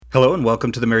Hello and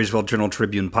welcome to the Marysville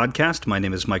Journal-Tribune podcast. My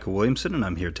name is Michael Williamson and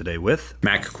I'm here today with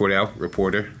Mac Cordell,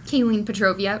 reporter. Kayleen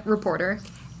Petrovia, reporter.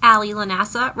 Allie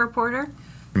Lanassa, reporter.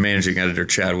 Managing editor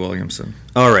Chad Williamson.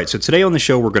 All right, so today on the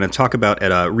show we're going to talk about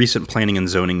at a recent planning and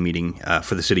zoning meeting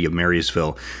for the city of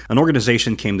Marysville. An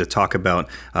organization came to talk about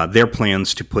their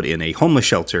plans to put in a homeless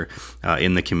shelter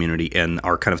in the community and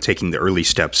are kind of taking the early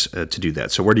steps to do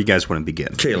that. So where do you guys want to begin?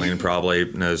 Kayleen probably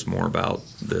knows more about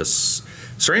this.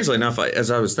 Strangely enough, as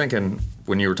I was thinking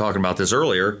when you were talking about this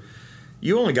earlier,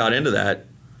 you only got into that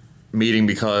meeting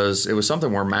because it was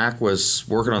something where Mac was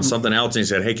working on something else and he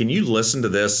said, hey, can you listen to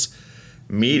this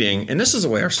meeting? And this is the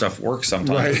way our stuff works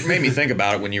sometimes. Right. It made me think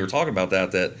about it when you were talking about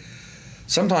that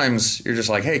sometimes you're just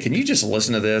like, hey, can you just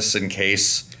listen to this in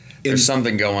case there's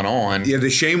something going on? Yeah, the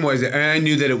shame was, and I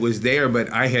knew that it was there,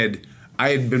 but I had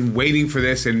been waiting for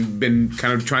this and been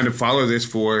kind of trying to follow this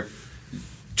for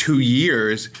 2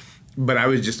 years, but I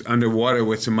was just underwater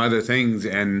with some other things,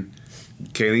 and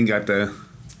Kayleen got the...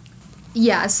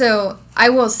 Yeah, so I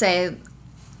will say,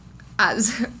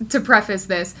 as to preface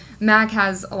this, Mac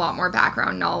has a lot more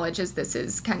background knowledge as this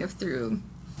is kind of through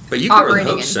But you cover the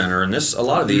Hope Center, and a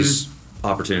lot of these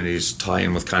opportunities tie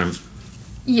in with kind of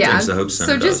things the Hope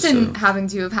Center does. In having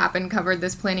to have happened, covered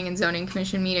this Planning and Zoning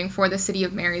Commission meeting for the city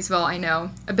of Marysville, I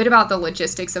know a bit about the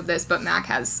logistics of this, but Mac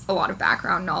has a lot of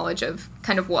background knowledge of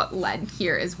kind of what led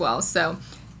here as well. So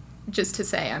just to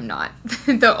say I'm not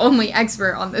the only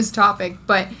expert on this topic,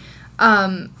 but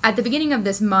at the beginning of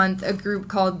this month, a group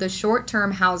called the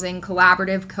Short-Term Housing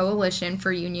Collaborative Coalition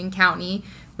for Union County,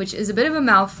 which is a bit of a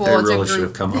mouthful. They really should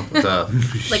have come up with a...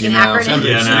 like an acronym.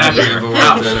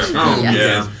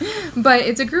 Yeah. But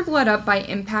it's a group led up by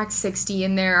Impact 60,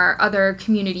 and there are other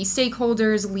community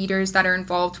stakeholders, leaders that are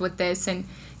involved with this. And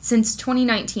since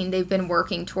 2019, they've been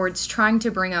working towards trying to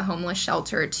bring a homeless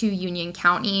shelter to Union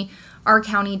County. Our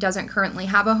county doesn't currently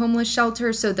have a homeless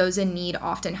shelter, so those in need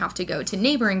often have to go to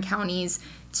neighboring counties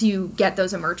to get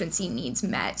those emergency needs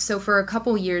met. So for a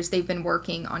couple years, they've been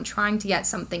working on trying to get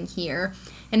something here.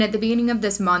 And at the beginning of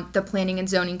this month, the Planning and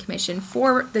Zoning Commission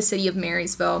for the city of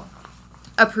Marysville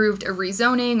approved a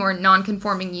rezoning or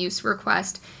non-conforming use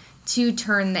request to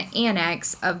turn the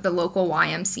annex of the local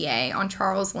YMCA on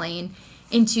Charles Lane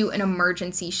into an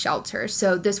emergency shelter.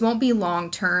 So this won't be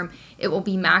long-term. It will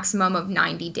be maximum of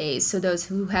 90 days. So those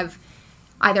who have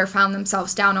either found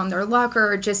themselves down on their luck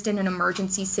or just in an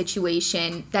emergency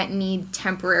situation that need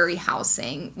temporary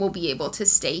housing will be able to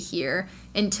stay here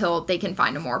until they can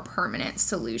find a more permanent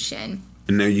solution.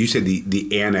 And now you said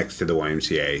the annex to the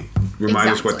YMCA. Remind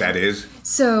us what that is.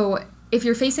 So if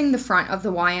you're facing the front of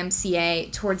the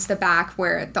YMCA towards the back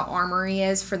where the armory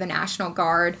is for the National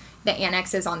Guard, the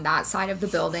annex is on that side of the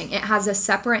building. It has a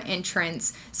separate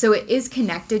entrance, so it is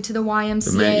connected to the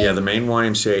YMCA. The main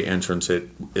YMCA entrance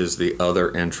is the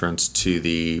other entrance to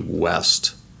the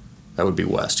west. That would be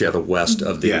west. Yeah, the west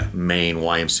of the main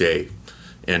YMCA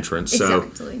entrance.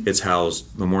 Exactly. So it's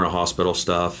housed Memorial Hospital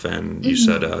stuff, and you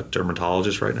said a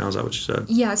dermatologist right now. Is that what you said?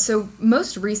 Yeah, so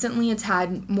most recently it's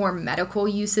had more medical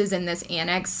uses in this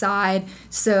annex side.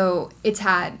 So it's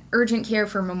had urgent care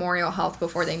for Memorial Health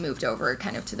before they moved over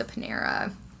kind of to the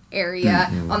Panera area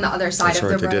on the other side of the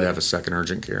road. They did have a second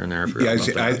urgent care in there.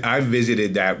 I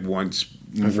visited that once.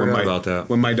 I forgot about that.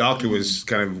 When my doctor was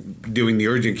kind of doing the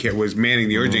urgent care, was manning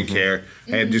the urgent care,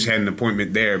 I had just had an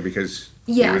appointment there because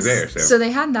he was there. So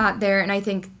they had that there, and I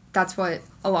think that's what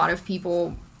a lot of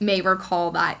people may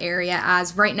recall that area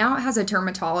as. Right now it has a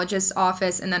dermatologist's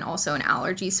office and then also an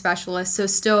allergy specialist, so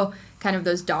still kind of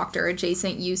those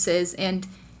doctor-adjacent uses. And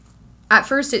at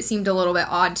first it seemed a little bit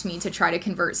odd to me to try to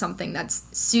convert something that's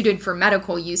suited for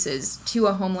medical uses to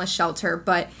a homeless shelter,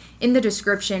 but in the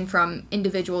description from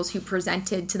individuals who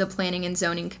presented to the Planning and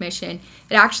Zoning Commission,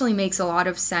 it actually makes a lot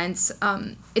of sense.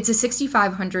 It's a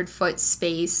 6,500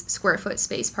 square foot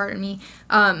space,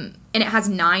 and it has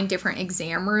 9 different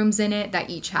exam rooms in it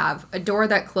that each have a door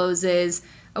that closes,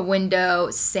 a window,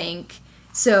 sink.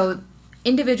 So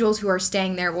individuals who are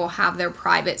staying there will have their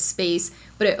private space,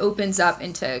 but it opens up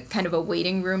into kind of a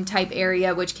waiting room type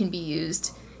area, which can be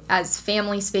used as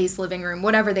family space, living room,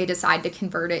 whatever they decide to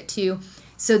convert it to.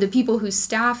 So the people who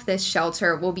staff this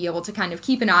shelter will be able to kind of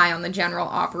keep an eye on the general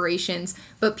operations,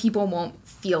 but people won't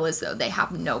feel as though they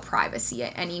have no privacy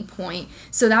at any point.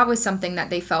 So that was something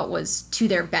that they felt was to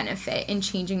their benefit in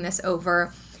changing this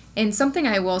over. And something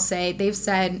I will say, they've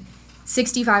said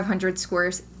 6,500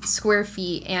 square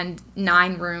feet and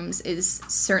 9 rooms is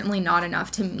certainly not enough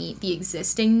to meet the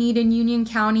existing need in Union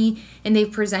County. And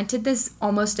they've presented this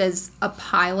almost as a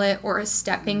pilot or a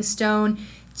stepping stone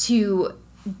to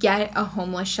get a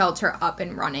homeless shelter up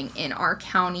and running in our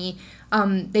county.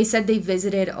 They said they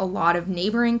visited a lot of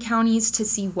neighboring counties to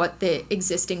see what the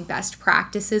existing best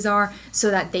practices are so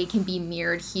that they can be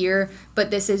mirrored here,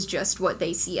 but this is just what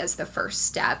they see as the first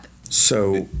step.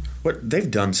 So, what they've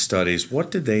done studies,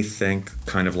 what did they think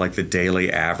kind of like the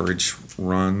daily average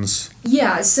runs?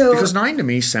 Yeah, so Because 9 to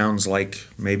me sounds like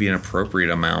maybe an appropriate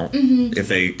amount if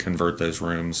they convert those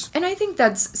rooms. and I think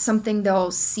that's something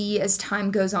they'll see as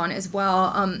time goes on as well.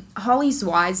 Holly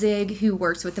Zweizig, who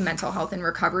works with the Mental Health and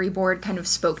Recovery Board, kind of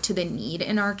spoke to the need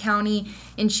in our county,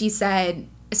 and she said,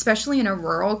 especially in a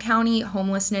rural county,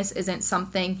 homelessness isn't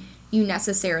something you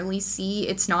necessarily see.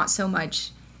 It's not so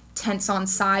much tents on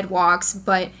sidewalks,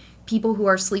 but people who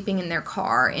are sleeping in their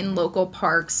car in local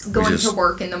parks, going to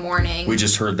work in the morning. We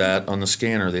just heard that on the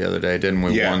scanner the other day, didn't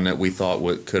we? Yeah. One that we thought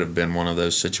could have been one of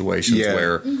those situations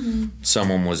where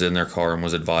someone was in their car and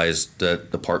was advised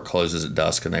that the park closes at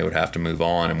dusk and they would have to move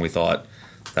on. And we thought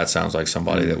that sounds like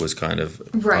somebody that was kind of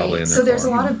probably in Right. their So there's a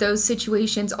car. lot of those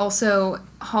situations. Also,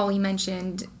 Holly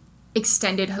mentioned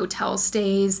extended hotel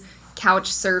stays,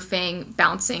 couch surfing,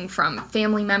 bouncing from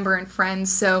family member and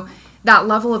friends. So that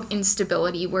level of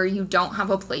instability where you don't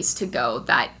have a place to go,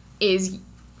 that is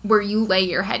where you lay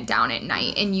your head down at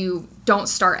night and you don't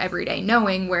start every day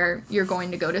knowing where you're going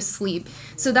to go to sleep.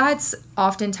 So that's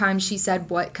oftentimes, she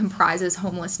said, what comprises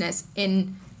homelessness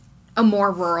in a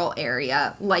more rural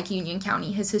area like Union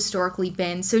County has historically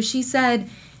been. So she said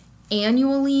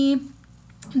annually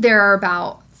there are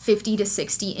about 50 to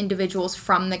 60 individuals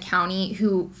from the county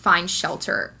who find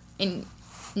shelter in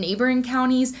neighboring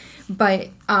counties, but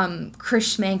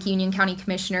Chris Schmank, Union County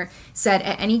Commissioner, said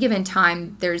at any given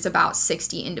time there's about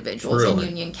 60 individuals Really?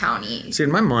 in Union County. See,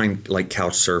 in my mind, like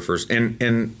couch surfers,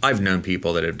 and I've known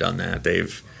people that have done that.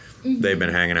 They've been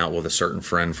hanging out with a certain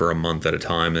friend for a month at a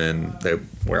time, and they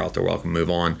wear out their welcome, move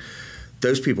on.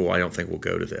 Those people, I don't think will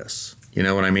go to this. You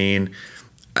know what I mean?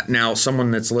 Now,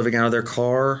 someone that's living out of their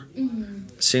car,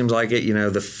 seems like it. You know,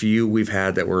 the few we've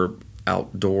had that were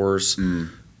outdoors And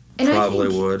probably I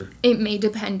think would. it may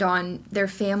depend on their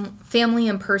family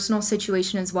and personal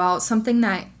situation as well. Something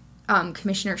that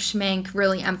Commissioner Schmank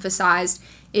really emphasized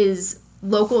is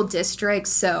local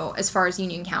districts. So as far as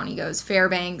Union County goes,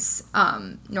 Fairbanks,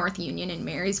 North Union, and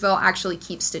Marysville actually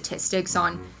keep statistics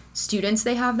on students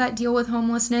they have that deal with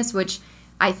homelessness, which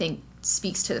I think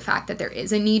speaks to the fact that there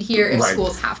is a need here if Right.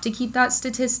 schools have to keep that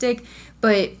statistic.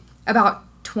 But about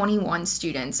 21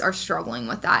 students are struggling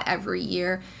with that every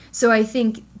year. So I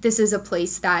think this is a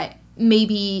place that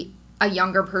maybe a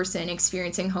younger person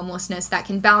experiencing homelessness that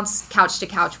can bounce couch to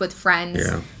couch with friends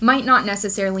might not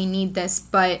necessarily need this,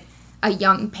 but a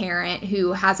young parent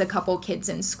who has a couple kids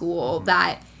in school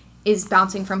that is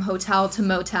bouncing from hotel to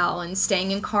motel and staying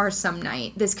in cars some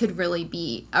night, this could really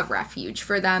be a refuge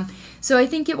for them. So I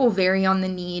think it will vary on the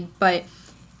need, but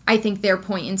I think their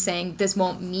point in saying this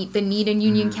won't meet the need in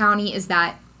Union County is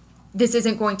that this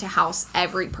isn't going to house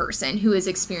every person who is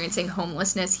experiencing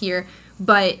homelessness here,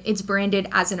 but it's branded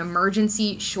as an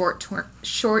emergency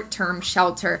short-term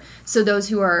shelter. So those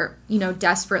who are,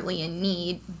 desperately in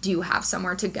need do have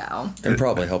somewhere to go. And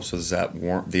probably helps with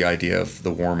the idea of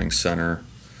the warming center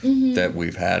that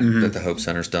we've had, that the Hope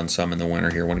Center's done some in the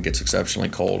winter here when it gets exceptionally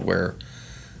cold, where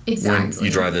Exactly. when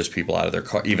you drive those people out of their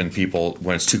car, even people,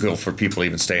 when it's too cold for people to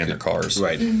even stay in their cars,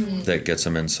 Right. that gets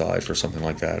them inside for something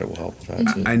like that, it will help with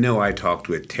that too. I know I talked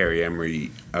with Terry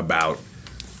Emery about,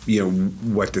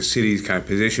 what the city's kind of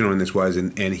position on this was,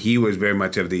 and he was very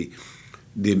much of the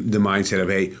mindset of,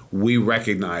 hey, we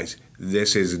recognize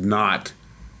this is not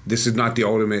the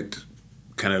ultimate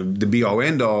kind of the be all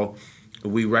end all.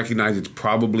 We recognize it's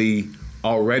probably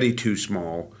already too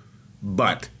small,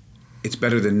 but it's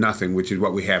better than nothing, which is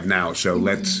what we have now. So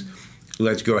let's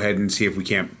go ahead and see if we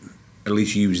can't at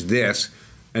least use this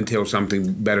until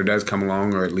something better does come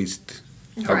along, or at least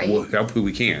help who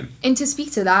we can. And to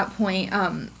speak to that point,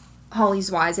 Holly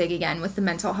Zweizig, again, with the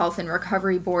Mental Health and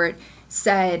Recovery Board,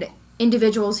 said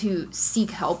individuals who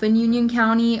seek help in Union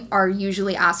County are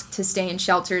usually asked to stay in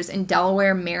shelters in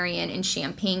Delaware, Marion, and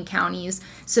Champaign counties.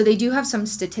 So they do have some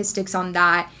statistics on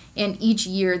that. And each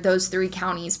year, those three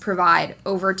counties provide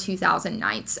over 2,000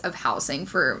 nights of housing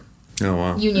for Oh,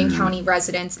 wow. Union County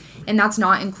residents. And that's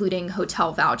not including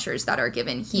hotel vouchers that are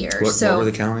given here. What So were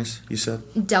the counties you said?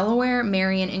 Delaware,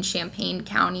 Marion, and Champaign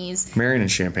counties. Marion and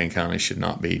Champaign County should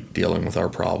not be dealing with our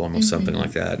problem of something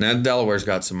like that. Now, Delaware's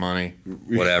got some money,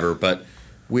 whatever, but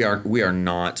we are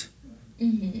not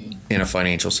in a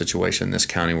financial situation in this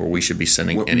county where we should be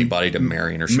sending anybody to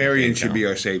Marion or Champaign Marion should County. be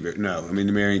our savior. No, I mean,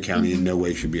 the Marion County in no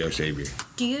way should be our savior.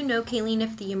 Do you know, Kayleen,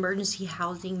 if the emergency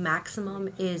housing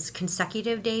maximum is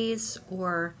consecutive days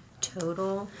or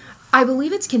total? I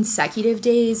believe it's consecutive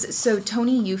days. So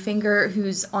Tony Eufinger,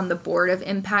 who's on the board of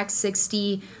Impact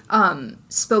 60,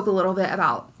 spoke a little bit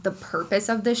about the purpose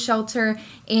of this shelter,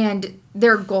 and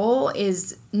their goal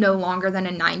is no longer than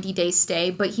a 90-day stay,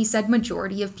 but he said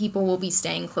majority of people will be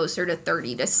staying closer to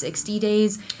 30 to 60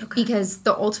 days because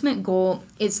the ultimate goal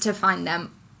is to find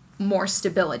them more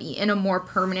stability and a more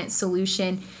permanent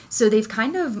solution. So they've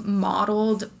kind of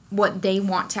modeled what they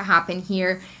want to happen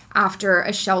here after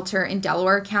a shelter in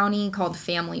Delaware County called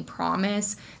Family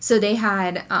Promise. So they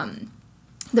had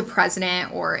the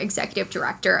president or executive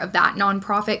director of that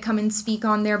nonprofit come and speak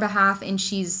on their behalf, and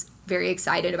she's very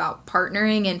excited about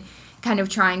partnering and kind of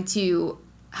trying to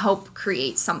help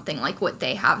create something like what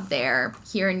they have there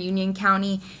here in Union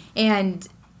County. And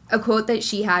a quote that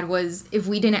she had was, if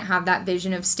we didn't have that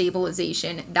vision of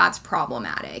stabilization, that's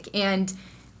problematic. And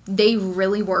they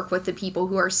really work with the people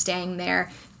who are staying there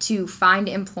to find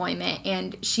employment.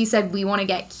 And she said, we want to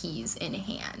get keys in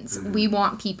hands. Mm-hmm. We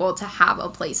want people to have a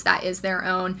place that is their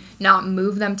own, not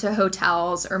move them to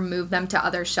hotels or move them to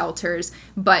other shelters,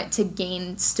 but to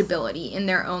gain stability in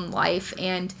their own life.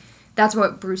 And that's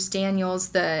what Bruce Daniels,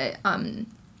 the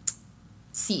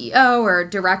CEO or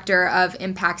director of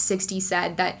Impact 60,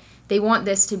 said, that they want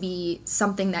this to be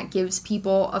something that gives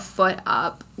people a foot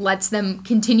up, lets them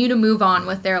continue to move on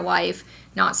with their life,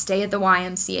 not stay at the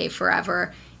YMCA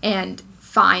forever, and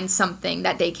find something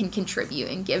that they can contribute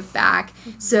and give back.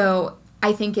 Mm-hmm. So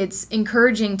I think it's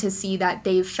encouraging to see that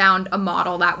they've found a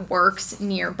model that works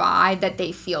nearby that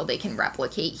they feel they can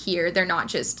replicate here. They're not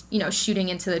just, shooting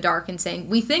into the dark and saying,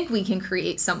 we think we can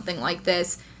create something like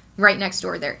this. Right next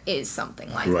door there is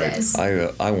something like this.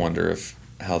 I wonder if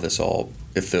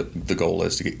the goal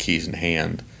is to get keys in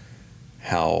hand,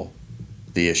 how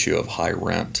the issue of high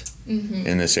rent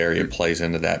in this area plays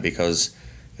into that. Because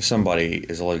if somebody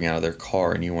is living out of their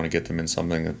car and you want to get them in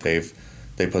something that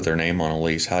they put their name on a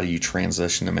lease, how do you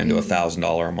transition them into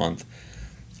 $1,000 a month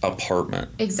apartment?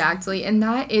 Exactly. And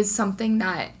that is something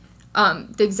that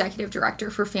the executive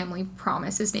director for Family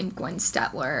Promise is named Gwen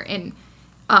Stetler, and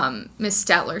Ms.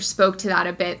 Stetler spoke to that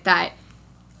a bit, that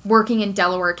working in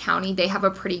Delaware County, they have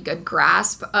a pretty good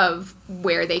grasp of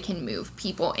where they can move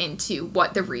people into,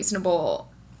 what the reasonable,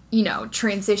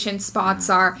 transition spots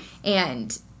are,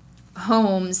 and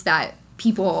homes that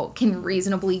people can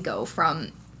reasonably go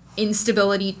from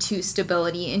instability to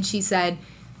stability. And she said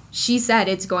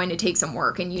it's going to take some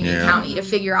work in Union County to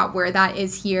figure out where that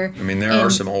is here. I mean, there are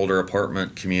some older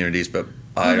apartment communities, but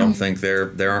I don't think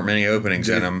there aren't many openings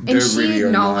in them. And she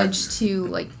acknowledged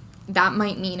too, that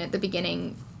might mean at the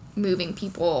beginning moving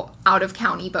people out of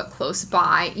county but close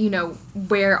by,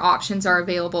 where options are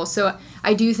available. So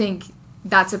I do think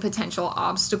that's a potential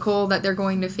obstacle that they're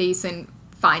going to face in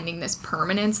finding this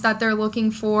permanence that they're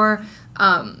looking for.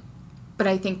 But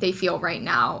I think they feel right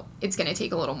now it's going to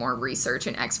take a little more research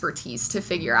and expertise to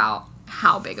figure out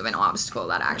how big of an obstacle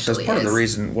that actually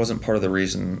is. Wasn't part of the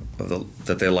reason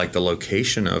that they like the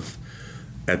location at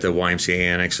the YMCA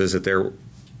annex is that they're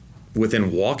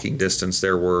within walking distance.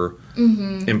 There were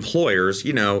employers.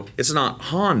 It's not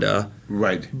Honda,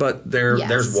 right? But there's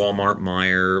Walmart,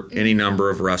 Meijer, any number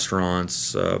of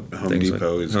restaurants, Home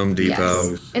Depot.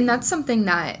 Yes. And that's something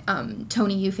that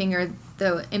Tony Eufinger,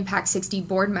 the Impact 60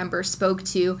 board member, spoke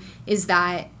to, is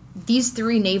that these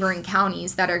 3 neighboring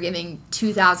counties that are giving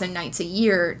 2,000 nights a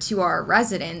year to our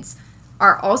residents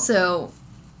are also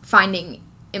finding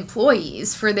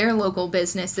employees for their local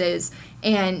businesses.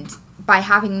 And by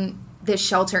having this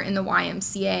shelter in the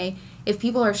YMCA, if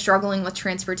people are struggling with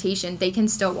transportation, they can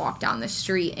still walk down the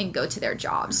street and go to their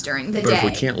jobs during the day. But if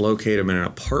we can't locate them in an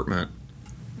apartment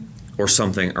or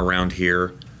something around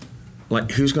here,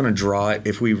 who's going to drive?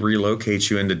 If we relocate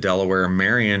you into Delaware and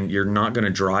Marion, you're not going to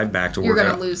drive back to work. You're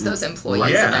going to lose those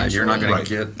employees eventually. You're not going to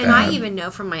get that. And I even know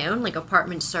from my own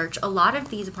apartment search, a lot of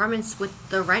these apartments with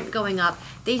the rent going up,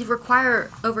 they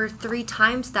require over 3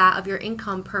 times that of your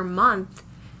income per month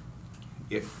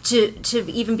to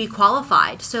even be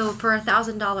qualified. So for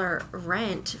 $1,000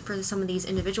 rent for some of these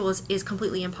individuals is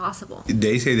completely impossible.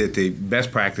 They say that the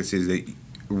best practice is that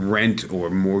rent or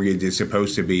mortgage is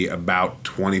supposed to be about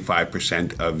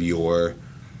 25% of your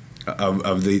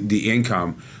of the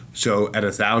income. So at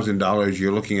 $1,000,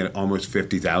 you're looking at almost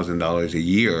 $50,000 a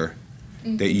year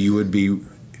that you would be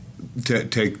to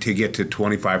get to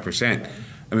 25%.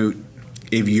 I mean,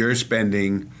 if you're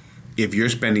spending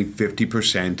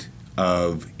 50%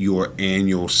 of your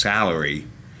annual salary,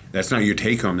 that's not your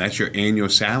take home, that's your annual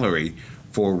salary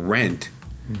for rent.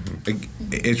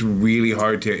 It's really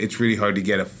hard to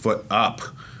get a foot up,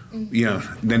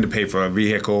 than to pay for a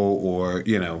vehicle or.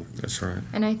 That's right.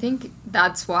 And I think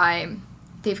that's why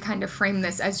they've kind of framed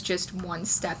this as just one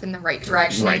step in the right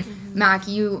direction. Right. Mac,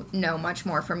 you know much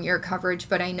more from your coverage,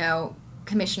 but I know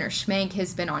Commissioner Schmank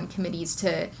has been on committees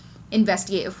to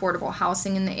investigate affordable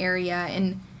housing in the area,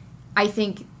 and I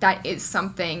think that is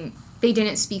something, they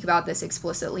didn't speak about this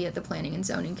explicitly at the Planning and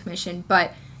Zoning Commission,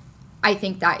 but I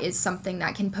think that is something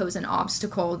that can pose an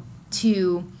obstacle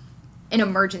to an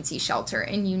emergency shelter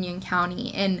in Union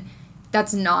County, and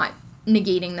that's not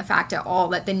negating the fact at all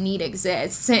that the need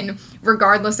exists, and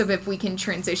regardless of if we can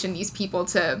transition these people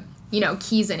to,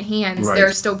 keys in hands, Right. there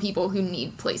are still people who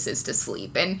need places to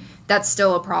sleep, and that's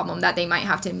still a problem that they might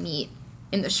have to meet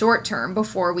in the short term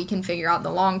before we can figure out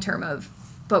the long term of,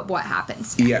 but what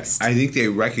happens next? Yes, I think they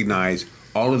recognize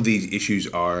all of these issues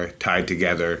are tied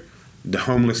together. The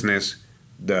homelessness,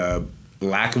 the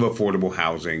lack of affordable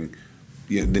housing,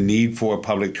 the need for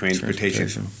public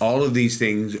transportation. All of these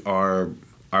things are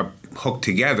hooked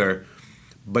together,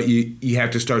 but you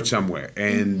have to start somewhere.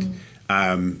 And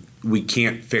we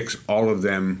can't fix all of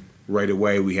them right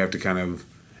away. We have to kind of,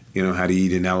 how to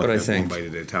eat an elephant one bite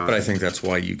at a time. But I think that's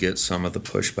why you get some of the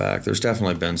pushback. There's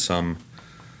definitely been some.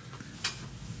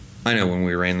 I know when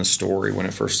we ran the story, when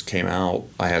it first came out,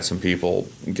 I had some people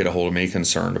get a hold of me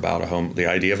concerned about the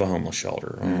idea of a homeless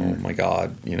shelter. Oh my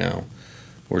God,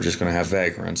 we're just going to have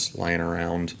vagrants laying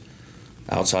around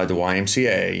outside the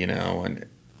YMCA, and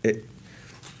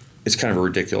it's kind of a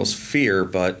ridiculous fear,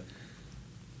 but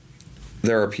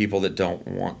there are people that don't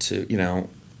want to,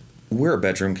 we're a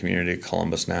bedroom community at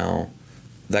Columbus now.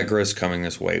 That growth's coming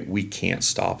this way. We can't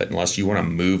stop it unless you want to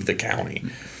move the county.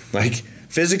 Like,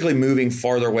 physically moving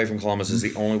farther away from Columbus is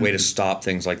the only way to stop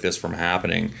things like this from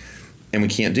happening. And we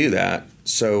can't do that.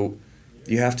 So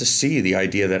you have to see the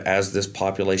idea that as this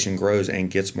population grows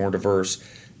and gets more diverse,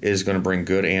 it is going to bring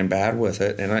good and bad with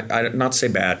it. And I not to say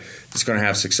bad, it's going to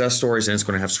have success stories and it's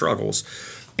going to have struggles.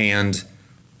 And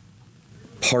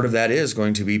part of that is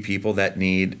going to be people that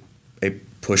need a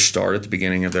push start at the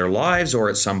beginning of their lives or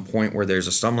at some point where there's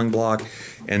a stumbling block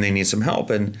and they need some help.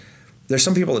 And there's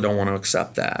some people that don't want to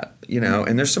accept that,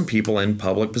 and there's some people in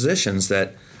public positions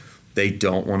that they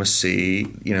don't want to see,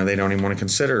 they don't even want to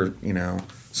consider,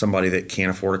 somebody that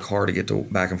can't afford a car to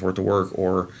get back and forth to work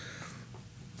or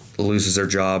loses their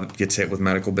job, gets hit with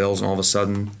medical bills, and all of a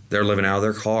sudden they're living out of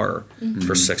their car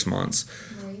for 6 months.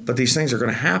 Right. But these things are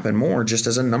going to happen more just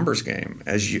as a numbers game.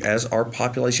 As our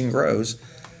population grows,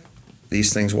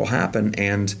 these things will happen,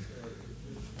 and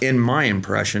in my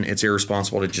impression, it's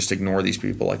irresponsible to just ignore these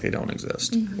people like they don't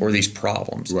exist or these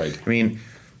problems. Right. I mean,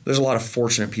 there's a lot of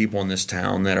fortunate people in this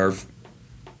town that are,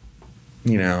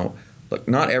 look,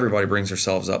 not everybody brings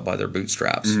themselves up by their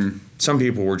bootstraps. Some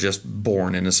people were just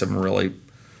born into some really,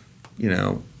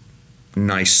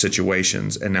 nice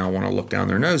situations and now want to look down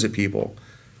their nose at people.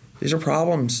 These are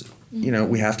problems,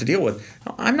 we have to deal with.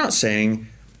 Now, I'm not saying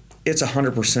it's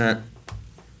 100%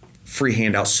 free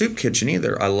handout soup kitchen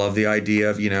either. I love the idea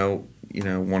of,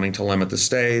 wanting to limit the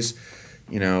stays.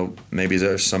 Maybe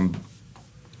there's some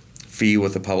fee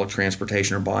with the public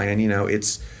transportation or buy-in.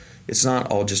 It's not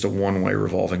all just a one-way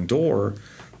revolving door,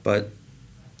 but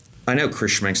I know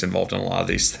Chris Schmink's involved in a lot of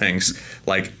these things,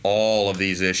 like all of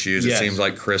these issues. Yes. It seems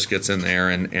like Chris gets in there,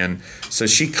 and so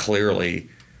she clearly,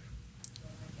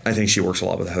 I think she works a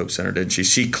lot with the Hope Center, didn't she?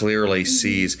 She clearly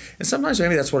sees, and sometimes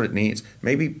maybe that's what it needs.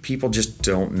 Maybe people just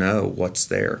don't know what's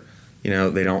there.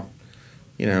 They don't,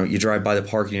 you drive by the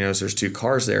park and you notice there's 2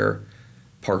 cars there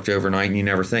parked overnight and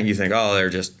you think, oh, they're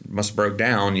just must have broke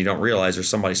down. You don't realize there's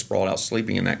somebody sprawled out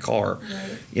sleeping in that car.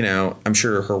 Right. I'm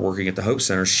sure her working at the Hope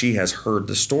Center, she has heard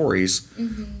the stories,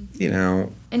 And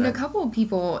a couple of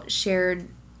people shared,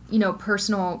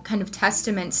 personal kind of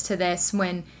testaments to this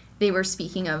when they were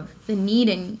speaking of the need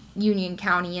in Union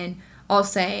County. And I'll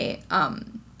say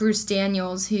Bruce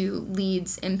Daniels, who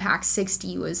leads Impact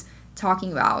 60, was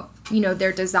talking about,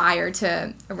 their desire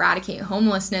to eradicate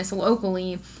homelessness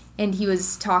locally. And he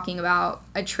was talking about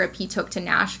a trip he took to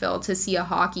Nashville to see a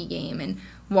hockey game and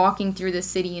walking through the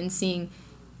city and seeing,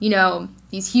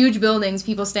 these huge buildings,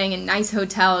 people staying in nice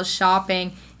hotels,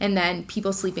 shopping, and then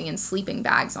people sleeping in sleeping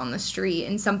bags on the street.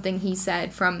 And something he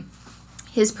said from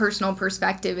his personal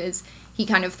perspective is he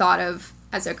kind of thought of,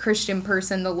 as a Christian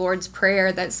person, the Lord's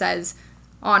Prayer that says,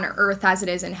 on earth as it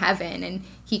is in heaven. And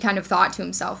he kind of thought to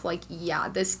himself, like, yeah,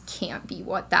 this can't be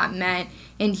what that meant.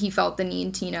 And he felt the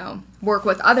need to, work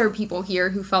with other people here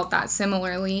who felt that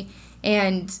similarly.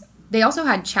 And they also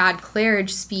had Chad Claridge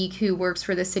speak, who works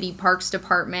for the city parks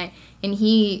department. And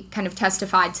he kind of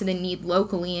testified to the need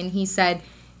locally. And he said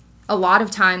a lot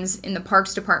of times in the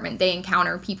parks department, they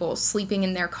encounter people sleeping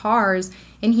in their cars.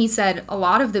 And he said a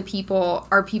lot of the people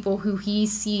are people who he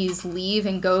sees leave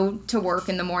and go to work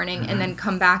in the morning and then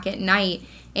come back at night.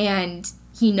 And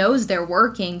he knows they're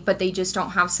working, but they just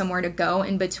don't have somewhere to go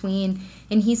in between.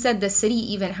 And he said the city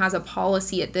even has a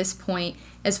policy at this point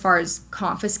as far as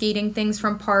confiscating things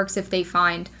from parks if they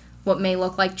find what may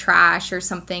look like trash or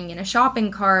something in a shopping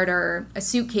cart or a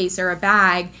suitcase or a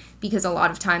bag, because a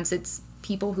lot of times it's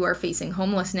people who are facing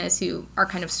homelessness who are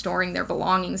kind of storing their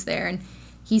belongings there. And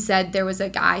he said there was a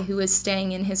guy who was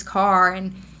staying in his car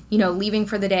and, leaving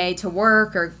for the day to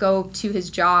work or go to his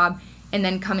job and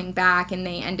then coming back, and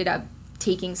they ended up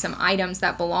taking some items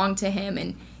that belonged to him.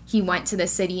 And he went to the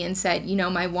city and said,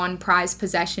 my one prized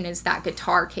possession is that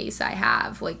guitar case I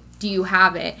have. Like, do you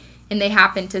have it? And they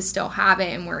happened to still have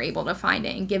it and were able to find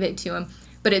it and give it to him.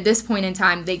 But at this point in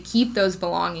time, they keep those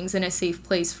belongings in a safe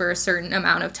place for a certain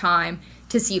amount of time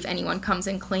to see if anyone comes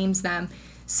and claims them.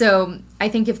 So I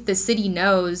think if the city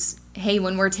knows, hey,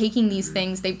 when we're taking these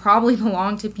things, they probably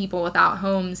belong to people without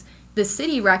homes, the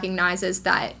city recognizes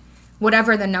that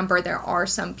whatever the number, there are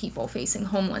some people facing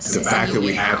homelessness. The fact that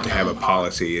we have to have a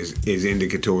policy is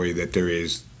indicatory that there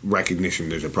is recognition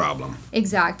there's a problem.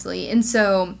 Exactly. And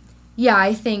so, yeah,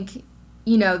 I think,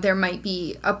 there might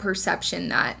be a perception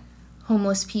that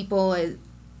homeless people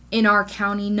in our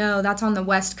county, no, that's on the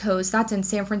West Coast, that's in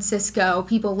San Francisco,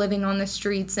 people living on the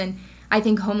streets. And I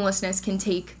think homelessness can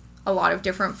take a lot of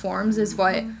different forms, is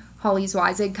what Holly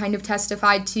Zweizig kind of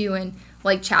testified to. And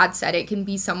like Chad said, it can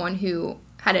be someone who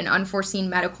had an unforeseen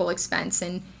medical expense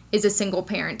and is a single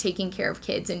parent taking care of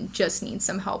kids and just needs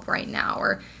some help right now,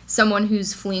 or someone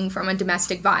who's fleeing from a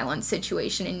domestic violence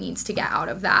situation and needs to get out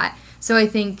of that. So I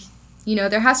think,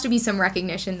 there has to be some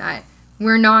recognition that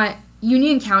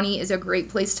Union County is a great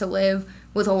place to live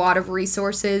with a lot of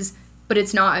resources, but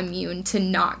it's not immune to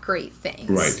not great things.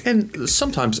 Right. And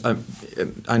sometimes,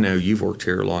 I know you've worked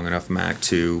here long enough, Mac,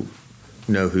 to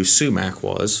know who Sumac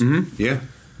was. Mm-hmm. Yeah.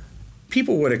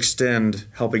 People would extend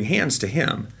helping hands to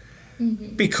him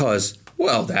because,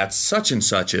 well, that's such and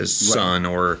such's son,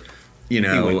 or,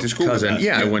 went to school cousin. with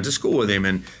us. I went to school with him,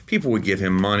 and people would give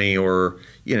him money, or,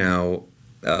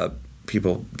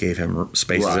 people gave him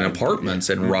spaces in apartments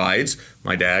and rides.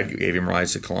 My dad gave him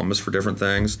rides to Columbus for different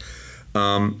things.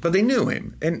 But they knew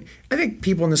him. And I think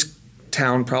people in this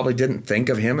town probably didn't think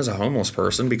of him as a homeless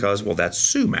person because, well, that's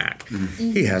Sumac.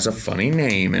 Mm-hmm. He has a funny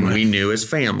name, and we knew his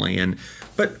family.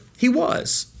 But he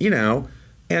was,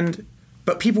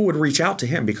 but people would reach out to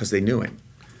him because they knew him.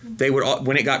 They would,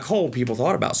 when it got cold, people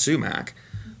thought about Sumac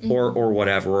or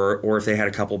whatever, or if they had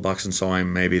a couple bucks and saw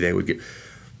him, maybe they would get.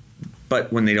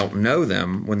 But when they don't know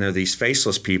them, when they're these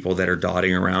faceless people that are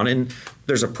dotting around, and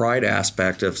there's a pride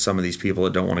aspect of some of these people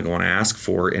that don't want to go and ask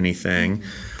for anything,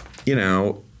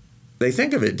 they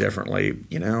think of it differently,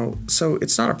 So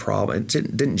it's not a problem. It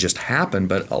didn't just happen,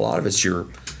 but a lot of it's your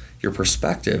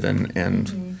perspective,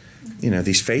 and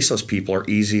these faceless people are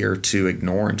easier to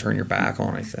ignore and turn your back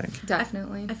on, I think.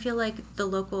 Definitely. I feel like the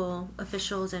local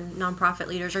officials and nonprofit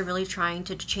leaders are really trying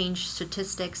to change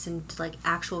statistics into like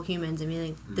actual humans. I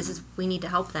mean, like, we need to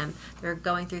help them. They're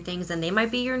going through things, and they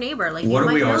might be your neighbor. Like, What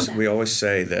you do might know them. we always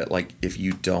say that, like, if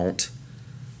you don't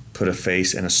put a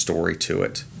face and a story to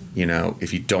it,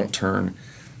 if you don't turn,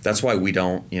 that's why we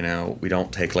don't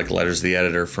take like letters to the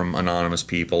editor from anonymous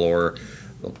people, or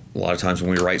a lot of times when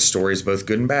we write stories, both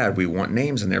good and bad, we want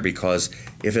names in there, because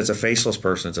if it's a faceless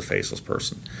person, it's a faceless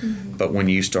person. Mm-hmm. But when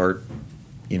you start,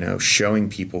 showing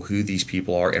people who these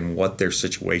people are and what their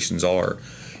situations are,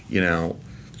 and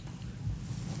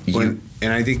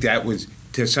I think that was,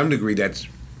 to some degree, that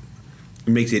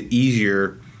makes it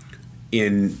easier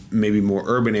in maybe more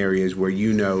urban areas where,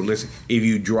 listen, if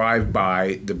you drive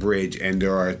by the bridge and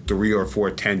there are 3 or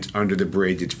 4 tents under the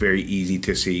bridge, it's very easy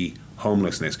to see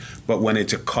homelessness. But when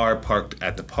it's a car parked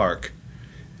at the park,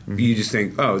 you just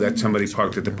think, oh, that's somebody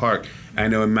parked at the park. I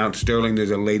know in Mount Sterling there's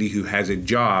a lady who has a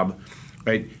job,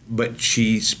 right? But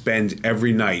she spends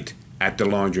every night at the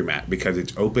laundromat because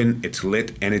it's open, it's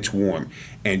lit, and it's warm.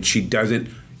 And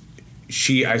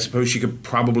I suppose she could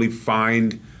probably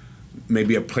find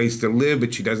maybe a place to live,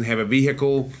 but she doesn't have a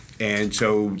vehicle. And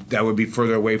so that would be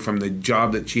further away from the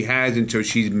job that she has. And so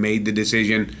she's made the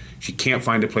decision she can't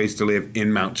find a place to live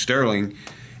in Mount Sterling.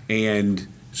 And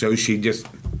so she just,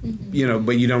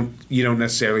 but you don't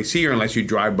necessarily see her unless you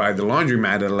drive by the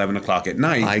laundromat at 11 o'clock at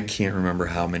night. I can't remember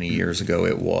how many years ago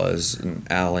it was. And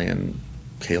Allie and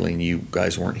Kayleen, you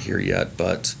guys weren't here yet,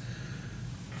 but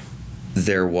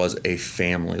there was a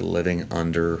family living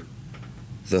under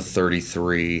the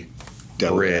 33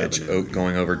 Delaware bridge Avenue.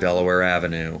 Going over Delaware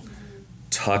Avenue,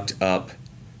 tucked up.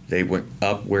 They went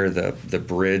up where the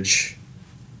bridge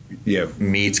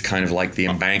meets kind of like the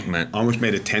embankment. Almost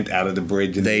made a tent out of the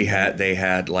bridge. And They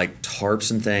had like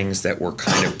tarps and things that were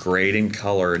kind of grayed in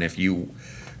color, and if you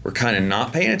were kind of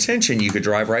not paying attention, you could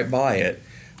drive right by it,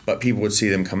 but people would see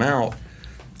them come out.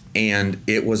 And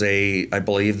it was I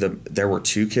believe there were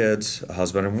two kids, a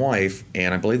husband and wife,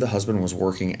 and I believe the husband was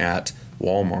working at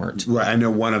Walmart. Right, I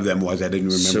know one of them was. I didn't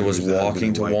remember. So was who the husband walking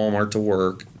and to wife. Walmart to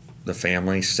work. The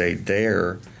family stayed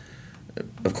there.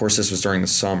 Of course, this was during the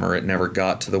summer. It never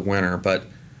got to the winter, but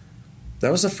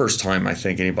that was the first time I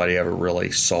think anybody ever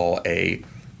really saw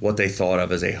what they thought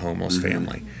of as a homeless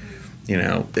family. You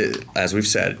know, as we've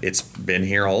said, it's been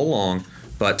here all along,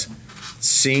 but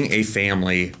seeing a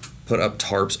family put up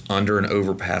tarps under an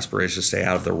overpass bridge to stay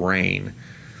out of the rain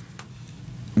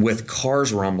with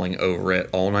cars rumbling over it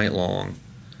all night long,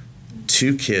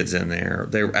 two kids in there.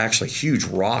 They were actually huge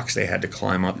rocks they had to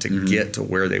climb up to get to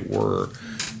where they were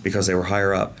because they were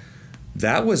higher up.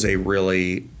 That was a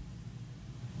really,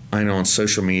 I know on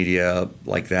social media,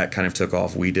 like that kind of took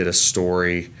off. We did a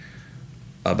story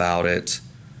about it,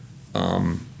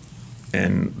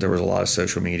 and there was a lot of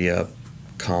social media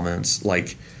comments.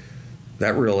 Like,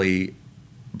 that really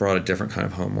brought a different kind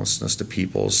of homelessness to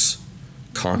people's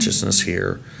consciousness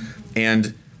here.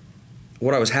 And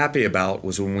what I was happy about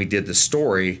was when we did the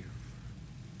story,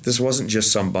 this wasn't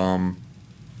just some bum,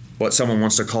 what someone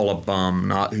wants to call a bum,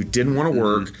 not who didn't want to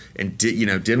work and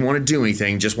didn't want to do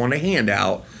anything, just wanted a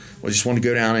handout, or just wanted to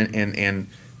go down and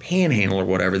panhandle or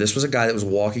whatever. This was a guy that was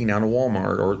walking down to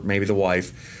Walmart, or maybe the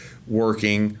wife,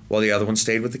 working while the other one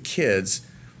stayed with the kids,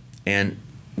 and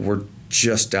were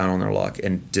just down on their luck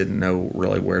and didn't know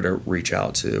really where to reach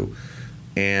out to.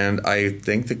 And I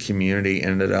think the community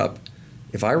ended up,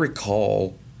 if I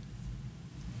recall,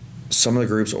 some of the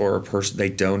groups or a person, they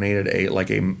donated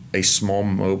a small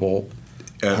mobile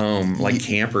home, like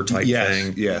camper type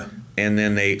thing. Yeah. And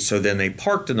then they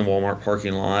parked in the Walmart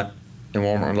parking lot, and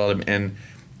Walmart let them. And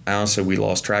honestly, we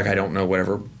lost track. I don't know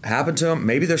whatever happened to them.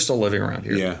 Maybe they're still living around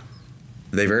here. Yeah.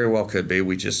 They very well could be.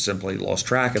 We just simply lost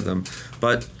track of them.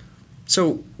 But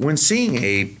so when seeing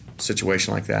a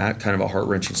situation like that, kind of a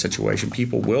heart-wrenching situation,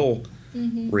 people will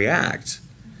react,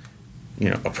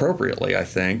 appropriately. I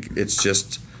think it's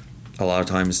just a lot of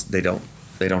times they don't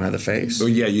have the face. So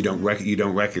yeah, you don't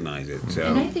recognize it. So.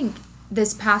 And I think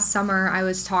this past summer I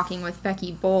was talking with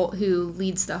Becky Bolt, who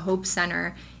leads the Hope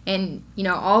Center, and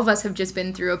all of us have just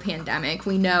been through a pandemic.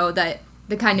 We know that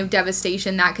the kind of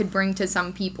devastation that could bring to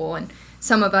some people, and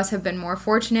some of us have been more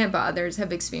fortunate, but others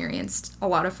have experienced a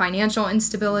lot of financial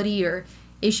instability or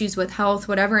issues with health,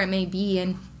 whatever it may be.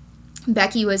 And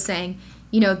Becky was saying,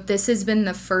 this has been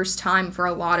the first time for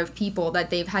a lot of people that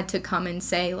they've had to come and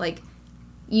say, like,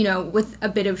 with a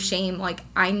bit of shame, like,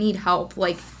 I need help.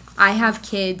 Like, I have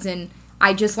kids and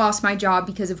I just lost my job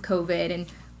because of COVID and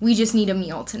we just need a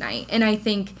meal tonight. And I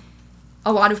think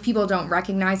a lot of people don't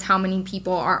recognize how many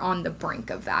people are on the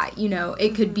brink of that.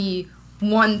 It could be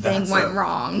one thing went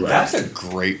wrong. That's a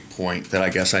great point that I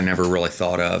guess I never really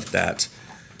thought of, that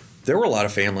there were a lot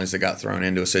of families that got thrown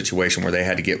into a situation where they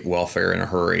had to get welfare in a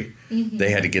hurry. They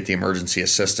had to get the emergency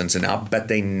assistance, and I'll bet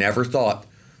they never thought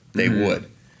they would.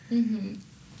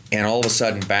 And all of a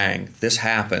sudden, bang, this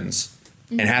happens,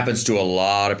 and happens to a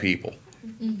lot of people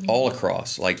all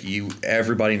across. Like,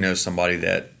 everybody knows somebody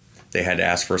that they had to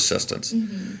ask for assistance.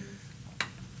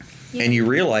 And you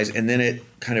realize, and then it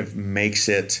kind of makes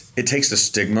it takes the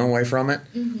stigma away from it,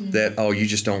 that, oh, you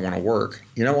just don't want to work.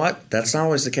 You know what? That's not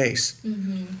always the case.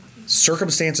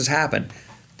 Circumstances happen.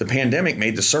 The pandemic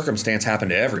made the circumstance happen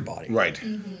to everybody. Right.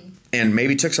 And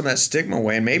maybe took some of that stigma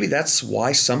away. And maybe that's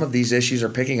why some of these issues are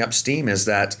picking up steam, is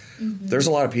that there's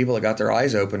a lot of people that got their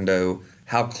eyes open to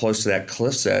how close to that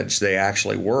cliff's edge they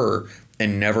actually were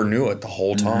and never knew it the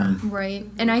whole time. Right.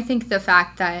 And I think the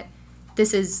fact that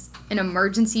this is an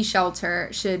emergency shelter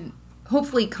should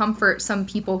hopefully comfort some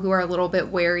people who are a little bit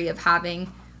wary of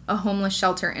having a homeless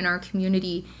shelter in our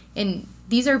community. And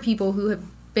these are people who have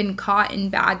been caught in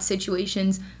bad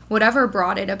situations, whatever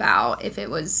brought it about, if it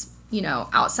was,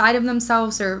 outside of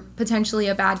themselves or potentially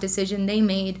a bad decision they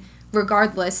made.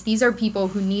 Regardless, these are people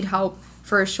who need help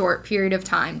for a short period of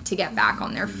time to get back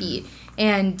on their feet.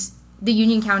 And the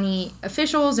Union County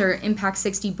officials or Impact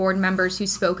 60 board members who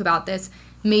spoke about this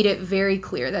made it very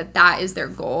clear that that is their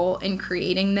goal in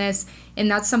creating this.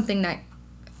 And that's something that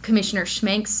Commissioner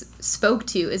Schmanks spoke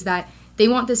to, is that they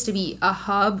want this to be a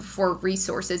hub for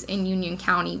resources in Union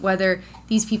County, whether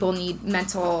these people need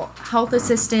mental health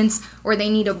assistance or they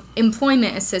need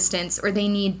employment assistance or they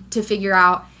need to figure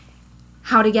out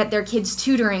how to get their kids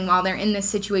tutoring while they're in this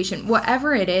situation.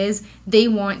 Whatever it is, they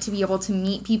want to be able to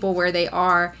meet people where they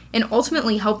are and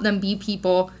ultimately help them be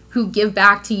people who give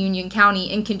back to Union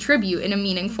County and contribute in a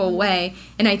meaningful way.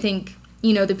 And I think,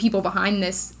 the people behind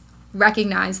this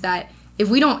recognize that if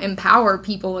we don't empower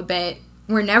people a bit,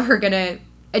 we're never going to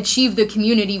achieve the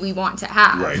community we want to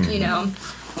have, Right.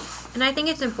 And I think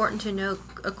it's important to note,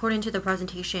 according to the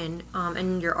presentation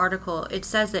in your article, it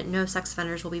says that no sex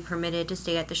offenders will be permitted to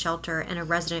stay at the shelter and a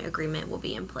resident agreement will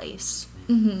be in place.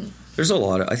 There's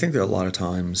I think there are a lot of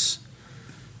times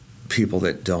people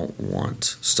that don't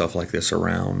want stuff like this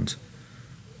around,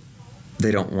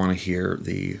 they don't want to hear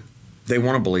they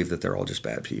want to believe that they're all just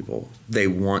bad people. They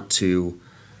want to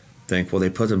think, well, they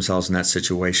put themselves in that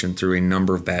situation through a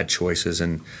number of bad choices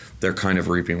and they're kind of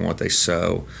reaping what they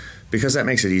sow, because that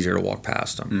makes it easier to walk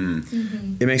past them.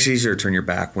 It makes it easier to turn your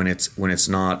back when it's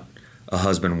not a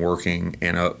husband working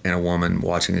and a woman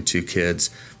watching the 2 kids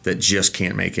that just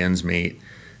can't make ends meet,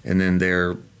 and then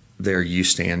there you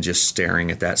stand just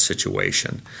staring at that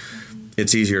situation.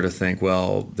 It's easier to think,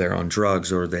 well, they're on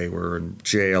drugs or they were in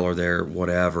jail or they're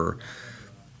whatever.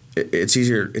 It's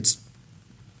easier. It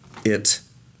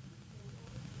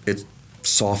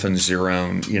softens your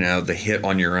own, the hit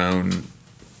on your own.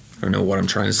 I don't know what I'm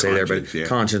trying to say Conscience, there, but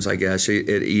conscience, I guess,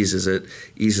 it eases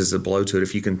the blow to it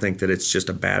if you can think that it's just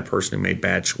a bad person who made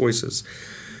bad choices.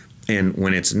 And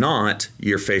when it's not,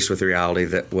 you're faced with the reality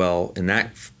that, well, in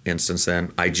that instance,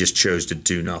 then I just chose to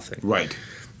do nothing. Right.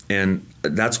 And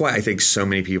that's why I think so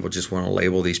many people just want to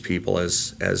label these people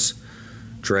as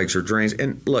dregs or drains.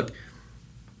 And look,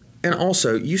 and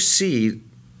also you see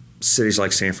cities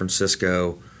like San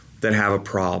Francisco that have a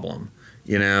problem,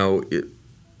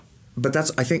 but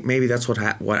I think maybe that's what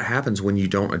happens when you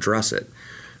don't address it,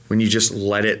 when you just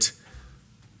let it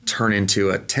turn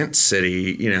into a tent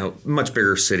city, much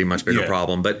bigger city, much bigger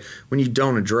problem. But when you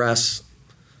don't address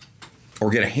or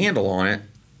get a handle on it,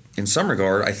 in some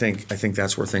regard, I think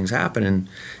that's where things happen. And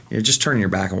just turning your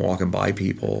back and walking by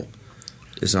people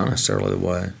is not necessarily the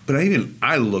way. But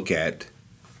I look at,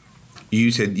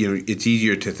 you said, it's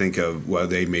easier to think of, well,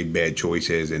 they made bad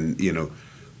choices and,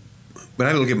 but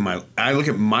I look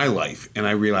at my life and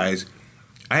I realize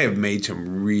I have made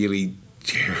some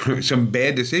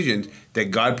bad decisions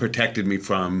that God protected me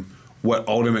from what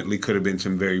ultimately could have been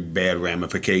some very bad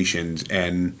ramifications.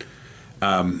 And,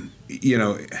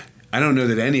 I don't know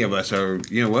that any of us are,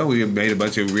 we have made a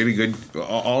bunch of really good,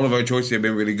 all of our choices have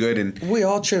been really good. And we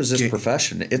all chose this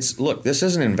profession. Look, this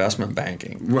isn't investment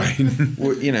banking. Right.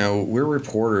 We're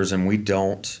reporters and we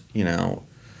don't,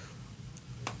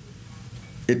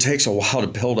 it takes a while to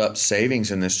build up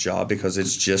savings in this job because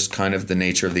it's just kind of the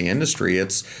nature of the industry.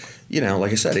 It's,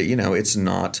 like I said, it's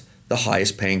not the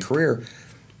highest paying career.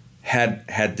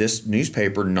 Had this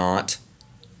newspaper not,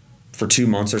 for 2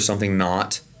 months or something,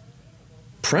 not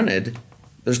printed,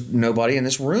 there's nobody in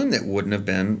this room that wouldn't have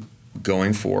been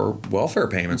going for welfare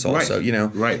payments also.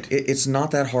 Right. It's not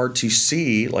that hard to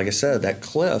see, like I said, that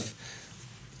cliff.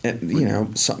 And,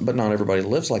 but not everybody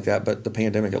lives like that. But the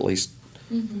pandemic at least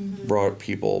brought that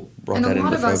into focus a little. And a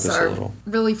lot of us are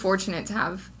really fortunate to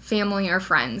have family or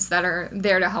friends that are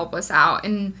there to help us out.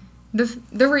 And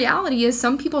the reality is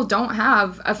some people don't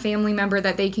have a family member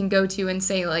that they can go to and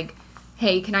say, like,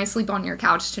 hey, can I sleep on your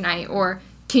couch tonight? Or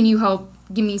can you help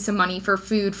give me some money for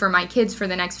food for my kids for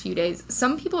the next few days?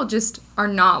 Some people just are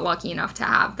not lucky enough to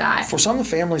have that. For some of the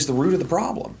families, the root of the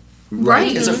problem.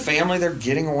 Right. It's a family they're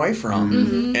getting away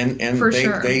from. And For they,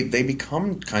 sure. they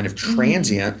become kind of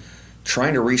transient,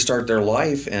 trying to restart their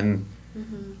life. And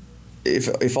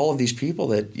if all of these people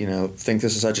that, think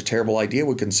this is such a terrible idea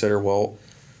would consider, well,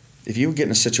 if you would get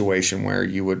in a situation where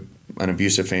an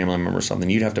abusive family member or something,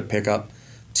 you'd have to pick up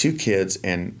 2 kids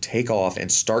and take off and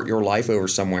start your life over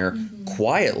somewhere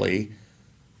quietly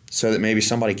so that maybe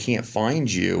somebody can't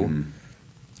find you.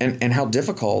 And how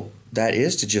difficult that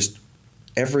is to just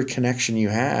every connection you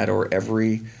had or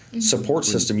every support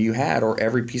system you had or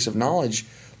every piece of knowledge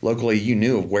locally you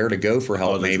knew of where to go for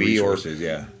help maybe or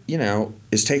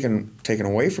is taken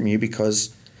away from you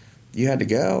because you had to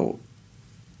go.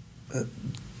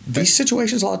 These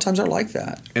situations a lot of times are like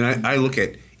that. And I look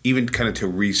at even kind of to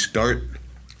restart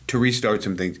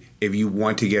some things. If you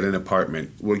want to get an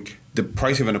apartment, the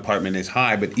price of an apartment is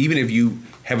high, but even if you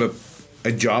have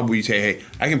a job where you say, hey,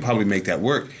 I can probably make that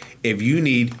work. If you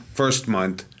need first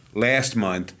month, last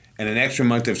month, and an extra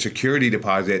month of security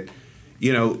deposit,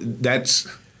 that's...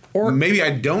 Or maybe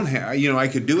I don't have, I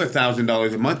could do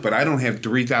 $1,000 a month, but I don't have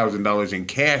 $3,000 in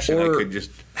cash, and I could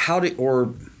just...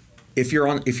 Or if you're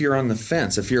on the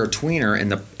fence, if you're a tweener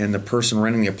and the person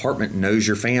renting the apartment knows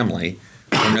your family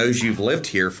or knows you've lived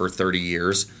here for 30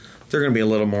 years, they're going to be a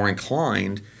little more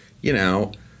inclined.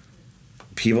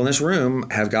 People in this room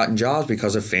have gotten jobs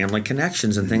because of family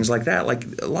connections and things like that. Like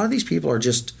a lot of these people are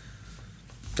just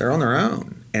they're on their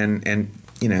own. And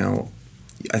you know,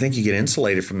 I think you get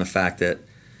insulated from the fact that,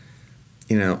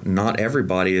 you know, not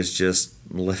everybody is just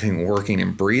living, working,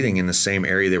 and breathing in the same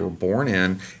area they were born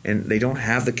in, and they don't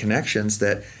have the connections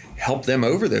that help them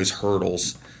over those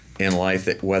hurdles in life,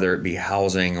 that whether it be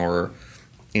housing or,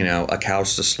 you know, a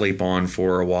couch to sleep on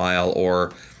for a while,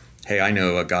 or, hey, I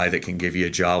know a guy that can give you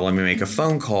a job, let me make a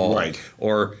phone call. Right.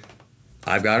 Or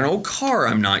I've got an old car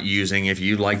I'm not using if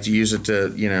you'd like to use it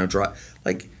to, you know, drive.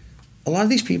 Like, a lot of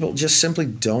these people just simply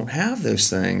don't have those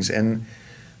things. And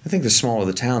I think the smaller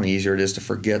the town, the easier it is to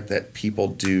forget that people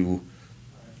do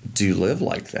live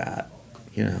like that.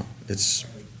 You know, it's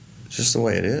just the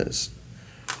way it is.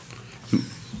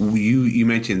 You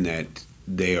mentioned that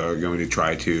they are going to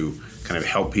try to kind of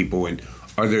help people, and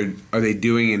are they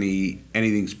doing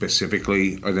anything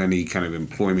specifically? Are there any kind of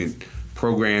employment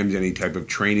programs, any type of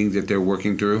training that they're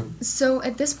working through? So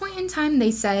at this point in time, they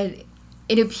said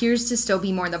it appears to still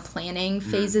be more the planning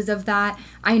phases of that.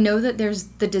 I know that there's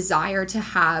the desire to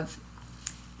have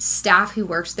staff who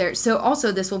works there. So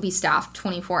also this will be staffed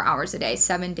 24 hours a day,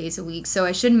 7 days a week. So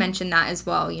I should mention that as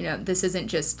well. You know, this isn't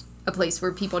just a place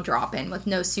where people drop in with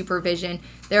no supervision.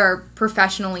 There are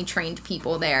professionally trained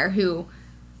people there who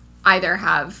either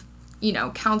have, you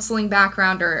know, counseling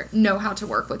background or know how to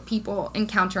work with people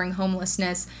encountering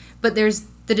homelessness. But there's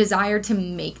the desire to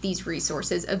make these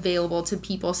resources available to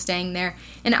people staying there.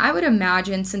 And I would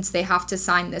imagine, since they have to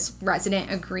sign this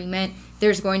resident agreement,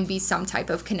 there's going to be some type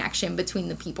of connection between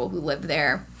the people who live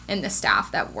there and the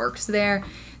staff that works there.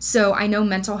 So I know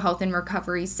Mental Health and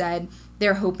Recovery said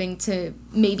they're hoping to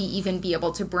maybe even be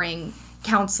able to bring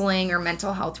counseling or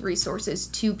mental health resources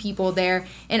to people there.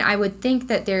 And I would think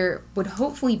that there would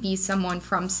hopefully be someone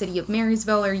from City of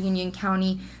Marysville or Union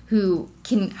County who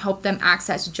can help them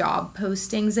access job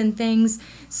postings and things.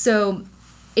 So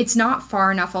it's not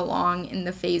far enough along in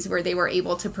the phase where they were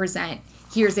able to present,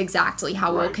 here's exactly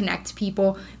how we'll connect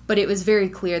people. But it was very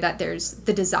clear that there's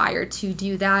the desire to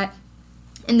do that.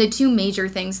 And the two major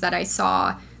things that I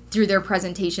saw through their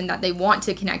presentation that they want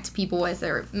to connect people with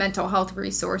are mental health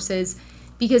resources,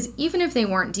 because even if they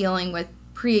weren't dealing with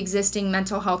pre-existing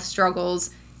mental health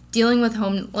struggles, dealing with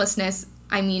homelessness,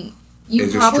 I mean, you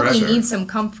probably need some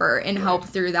comfort and help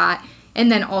through that. And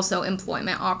then also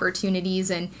employment opportunities.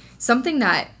 And something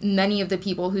that many of the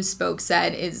people who spoke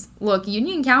said is, look,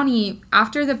 Union County,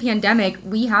 after the pandemic,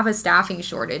 we have a staffing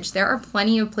shortage. There are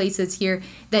plenty of places here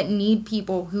that need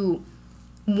people who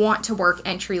want to work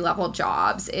entry-level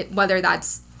jobs, whether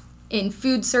that's in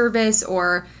food service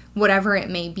or whatever it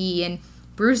may be. And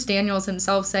Bruce Daniels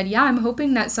himself said, yeah, I'm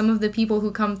hoping that some of the people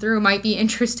who come through might be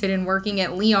interested in working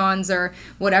at Leon's or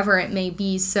whatever it may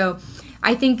be. So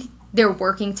I think they're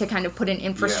working to kind of put an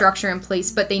infrastructure in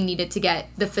place, but they needed to get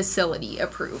the facility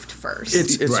approved first.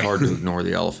 It's hard to ignore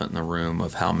the elephant in the room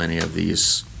of how many of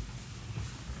these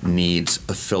needs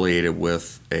affiliated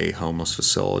with a homeless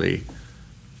facility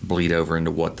bleed over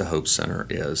into what the Hope Center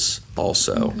is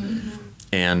also. Mm-hmm.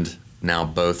 And now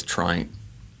both I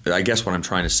guess what I'm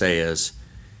trying to say is,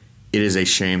 it is a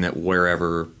shame that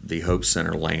wherever the Hope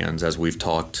Center lands, as we've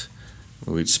talked,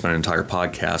 we'd spent an entire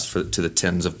podcast to the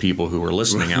tens of people who are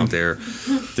listening out there,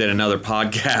 did another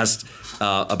podcast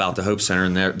about the Hope Center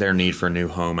and their need for a new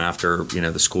home after, you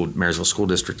know, the Marysville School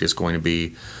District is going to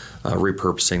be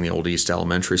repurposing the old East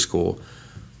Elementary School.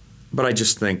 But I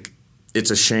just think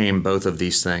it's a shame, both of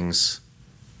these things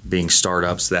being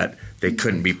startups, that they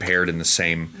couldn't be paired in the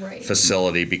same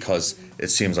facility, because it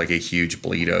seems like a huge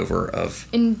bleed over of.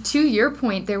 And to your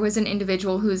point, there was an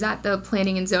individual who was at the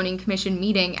Planning and Zoning Commission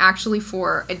meeting actually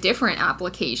for a different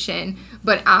application,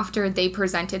 but after they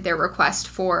presented their request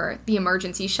for the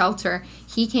emergency shelter,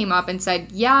 he came up and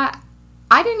said, yeah,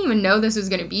 I didn't even know this was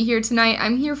going to be here tonight.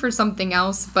 I'm here for something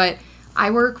else, but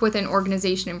I work with an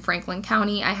organization in Franklin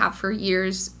County. I have for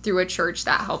years through a church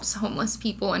that helps homeless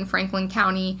people in Franklin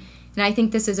County. And I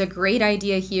think this is a great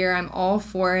idea here. I'm all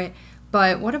for it.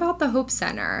 But what about the Hope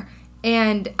Center?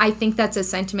 And I think that's a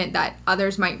sentiment that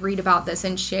others might read about this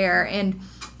and share. And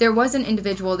there was an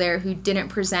individual there who didn't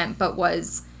present, but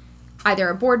was either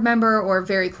a board member or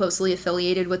very closely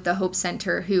affiliated with the Hope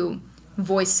Center, who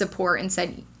voiced support and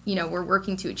said, you know, we're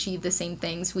working to achieve the same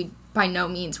things. We by no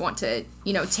means want to,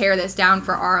 you know, tear this down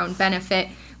for our own benefit.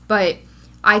 But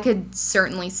I could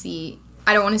certainly see,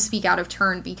 I don't want to speak out of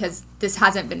turn because this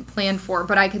hasn't been planned for,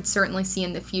 but I could certainly see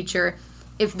in the future,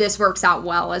 if this works out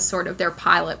well as sort of their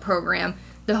pilot program,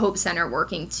 the Hope Center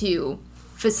working to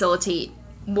facilitate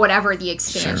whatever the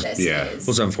extent of this is.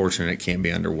 Well, it's unfortunate it can't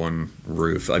be under one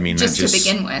roof. I mean, just to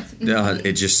begin with.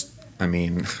 It just, I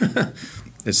mean,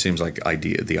 it seems like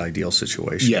the ideal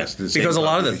situation. Yes. Because a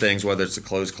lot of the things, whether it's the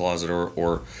clothes closet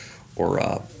or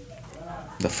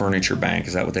the furniture bank.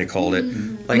 Is that what they called it?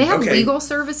 And they have legal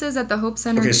services at the Hope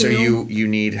Center Okay, so too. you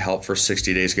need help for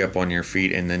 60 days to get up on your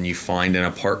feet, and then you find an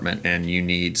apartment and you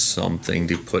need something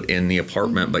to put in the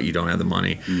apartment, but you don't have the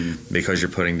money because you're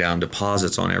putting down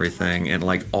deposits on everything, and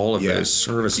like all of those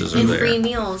services are And there. free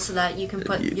meals so that you can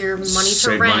put your money to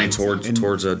Save rent. money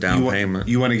towards a down payment.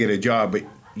 You want to get a job, but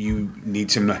you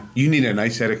need a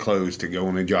nice set of clothes to go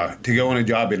on a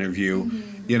job interview,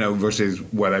 versus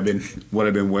what I've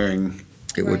been wearing.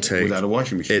 It would take without a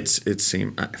washing machine.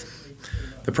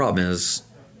 The problem is,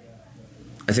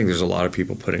 I think there's a lot of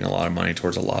people putting a lot of money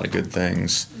towards a lot of good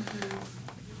things.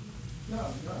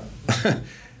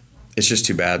 It's just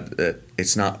too bad that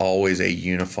it's not always a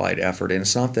unified effort, and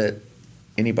it's not that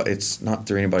it's not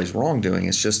through anybody's wrongdoing.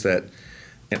 It's just that,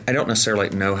 and I don't necessarily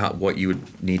know what you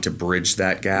would need to bridge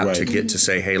that gap to get to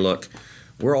say, hey, look,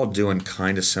 we're all doing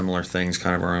kind of similar things,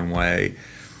 kind of our own way.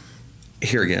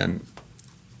 Here again,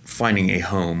 finding a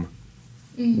home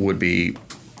would be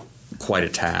quite a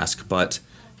task, but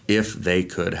if they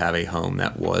could have a home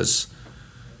that was,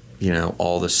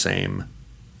 all the same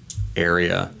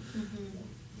area,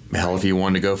 hell, if you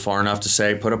wanted to go far enough to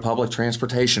say put a public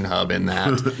transportation hub in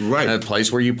that, right, a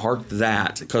place where you park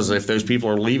that, because if those people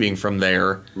are leaving from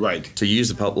there, right, to use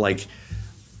the public,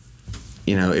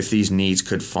 if these needs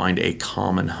could find a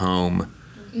common home,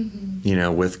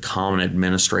 with common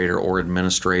administrator or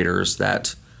administrators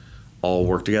that all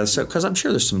work together. So, because I'm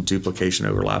sure there's some duplication,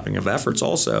 overlapping of efforts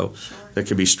also that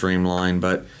could be streamlined,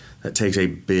 but that takes a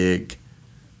big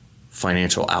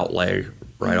financial outlay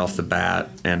right off the bat,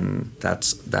 and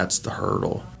that's the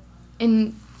hurdle.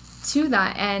 And to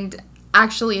that end,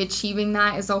 actually achieving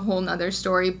that is a whole nother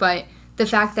story, but the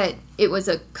fact that it was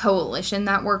a coalition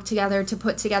that worked together to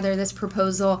put together this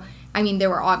proposal, I mean, there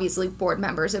were obviously board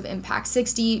members of Impact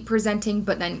 60 presenting,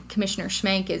 but then Commissioner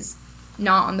Schmank is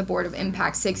not on the board of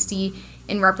Impact 60,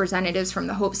 and representatives from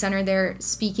the Hope Center there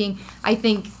speaking. I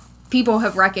think people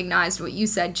have recognized what you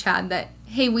said, Chad, that,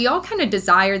 hey, we all kind of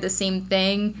desire the same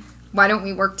thing. Why don't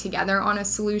we work together on a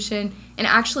solution? And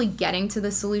actually getting to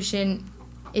the solution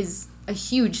is a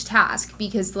huge task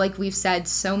because, like we've said,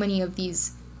 so many of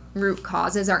these root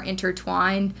causes are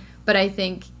intertwined. But I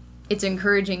think it's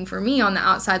encouraging for me on the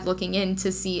outside looking in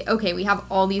to see, okay, we have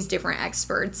all these different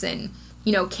experts and,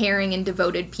 caring and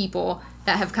devoted people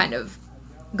that have kind of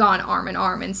gone arm in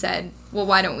arm and said, well,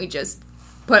 why don't we just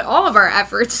put all of our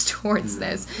efforts towards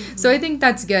this? So I think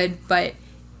that's good, but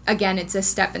again, it's a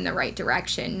step in the right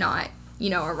direction, not,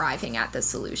 arriving at the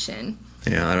solution.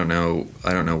 Yeah, I don't know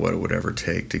what it would ever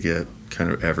take to get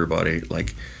kind of everybody,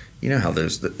 like, how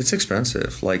it's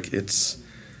expensive. Like, it's,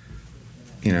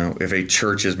 if a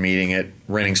church is meeting at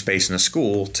renting space in a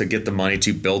school to get the money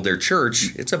to build their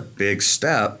church, it's a big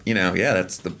step.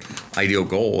 That's the ideal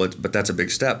goal, but that's a big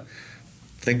step.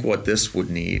 Think what this would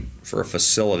need for a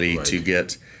facility to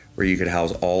get where you could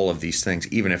house all of these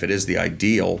things, even if it is the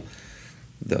ideal,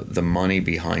 the money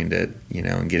behind it,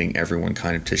 and getting everyone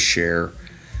kind of to share,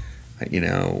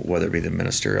 whether it be the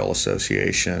Ministerial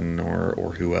Association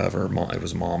or whoever. It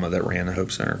was Mama that ran the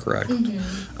Hope Center, correct?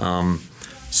 Mm-hmm.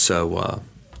 So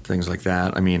things like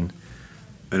that. I mean,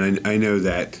 and I know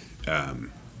that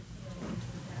an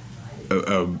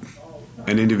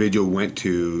individual went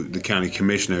to the county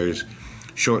commissioners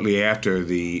shortly after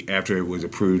it was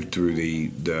approved through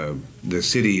the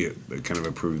city kind of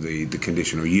approved the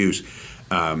conditional use,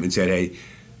 and said, hey,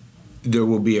 there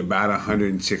will be about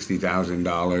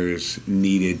 $160,000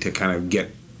 needed to kind of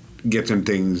get some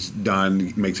things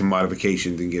done, make some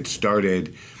modifications, and get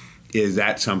started. Is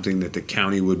that something that the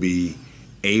county would be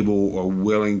able or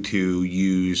willing to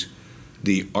use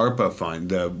the ARPA fund,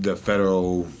 the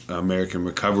Federal American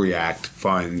Recovery Act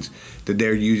funds that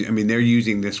they're using? I mean, they're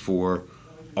using this for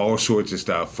all sorts of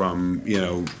stuff, from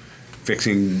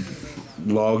fixing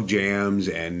log jams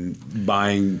and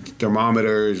buying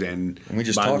thermometers and we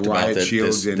just buying talked about riot that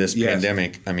shields. This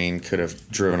pandemic, I mean, could have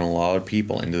driven a lot of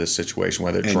people into this situation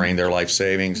where they drained their life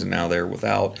savings and now they're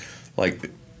without.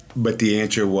 But the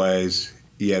answer was,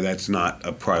 yeah, that's not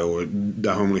a priority.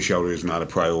 The homeless shelter is not a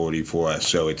priority for us,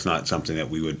 so it's not something that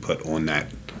we would put on that.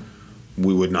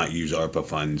 We would not use ARPA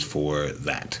funds for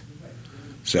that.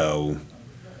 So,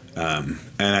 and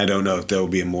I don't know if there will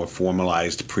be a more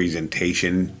formalized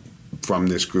presentation from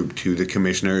this group to the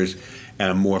commissioners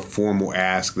and a more formal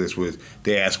ask.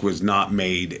 The ask was not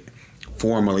made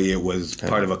formally. It was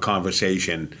part of a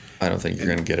conversation. I don't think you're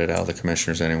going to get it out of the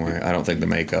commissioners anyway. I don't think the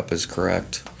makeup is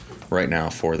correct right now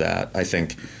for that. I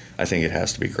think it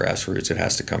has to be grassroots. It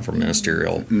has to come from the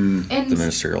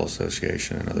Ministerial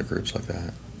Association and other groups like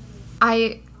that.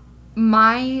 I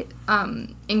my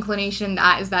inclination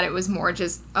is that it was more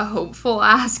just a hopeful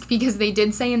ask, because they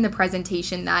did say in the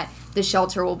presentation that the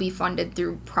shelter will be funded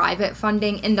through private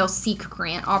funding and they'll seek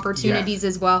grant opportunities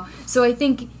as well. So I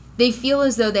think they feel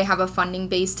as though they have a funding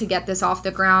base to get this off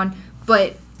the ground,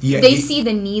 but they see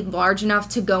the need large enough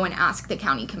to go and ask the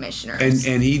county commissioners.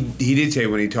 And he did say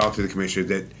when he talked to the commissioner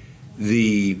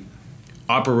that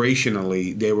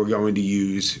operationally they were going to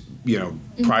use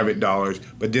private dollars,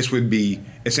 but this would be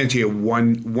essentially a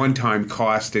one-time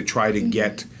cost to try to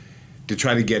get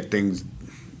things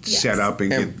set up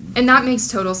and that makes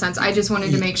total sense. I just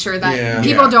wanted to make sure that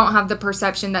people don't have the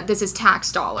perception that this is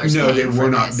tax dollars. No, they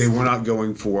were not. They were not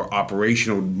going for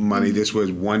operational money. This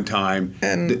was one time,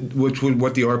 which was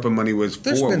what the ARPA money was for.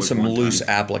 There's been some loose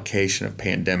application of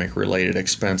pandemic-related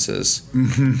expenses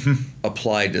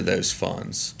applied to those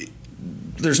funds.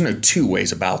 There's no two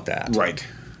ways about that. Right.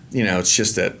 It's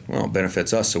just that, it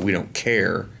benefits us, so we don't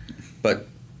care. But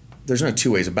there's no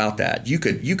two ways about that. You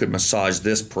could massage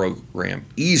this program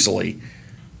easily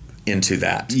into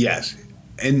that. Yes.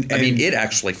 And I mean, it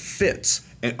actually fits.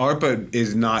 And ARPA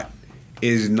is not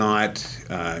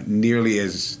nearly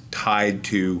as tied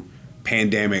to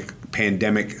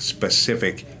pandemic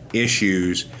specific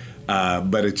issues,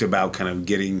 but it's about kind of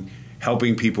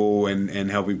helping people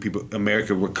and helping people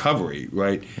America recovery,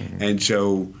 right? Mm-hmm. And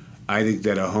so I think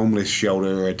that a homeless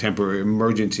shelter or a temporary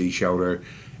emergency shelter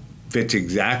fits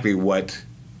exactly what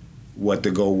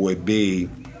the goal would be,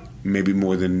 maybe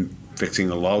more than fixing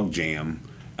a log jam.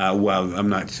 Well, I'm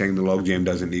not saying the log jam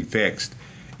doesn't need fixed.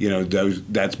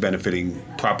 That's benefiting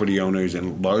property owners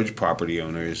and large property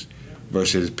owners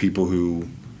versus people who,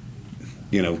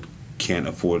 can't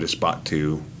afford a spot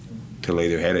to lay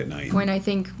their head at night. When I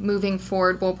think moving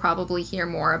forward, we'll probably hear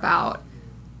more about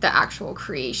the actual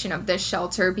creation of this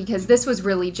shelter, because this was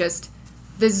really just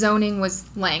the zoning was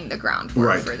laying the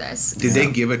groundwork for this. Did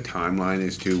they give a timeline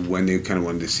as to when they kind of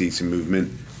wanted to see some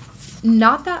movement?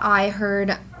 Not that I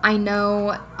heard. I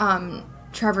know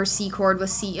Trevor Secord,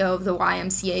 was CEO of the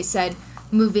YMCA, said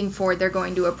moving forward they're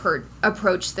going to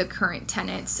approach the current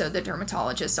tenants, so the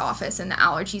dermatologist's office and the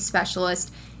allergy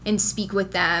specialist, and speak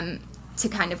with them to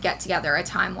kind of get together a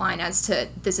timeline as to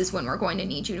this is when we're going to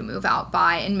need you to move out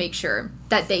by, and make sure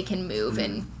that they can move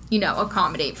and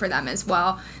accommodate for them as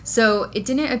well. So it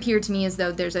didn't appear to me as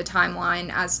though there's a timeline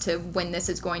as to when this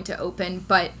is going to open,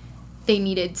 but they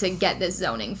needed to get this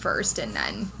zoning first and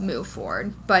then move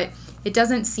forward. But it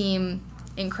doesn't seem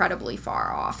incredibly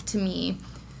far off to me.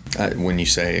 When you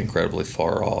say incredibly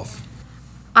far off,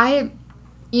 I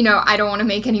don't want to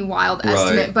make any wild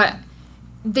estimate, but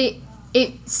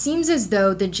it seems as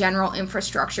though the general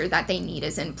infrastructure that they need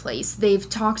is in place. They've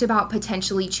talked about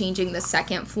potentially changing the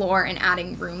second floor and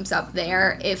adding rooms up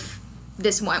there if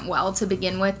this went well to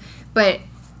begin with. But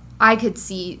I could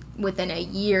see within a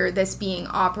year this being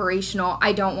operational.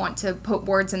 I don't want to put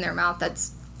words in their mouth.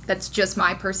 That's just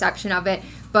my perception of it.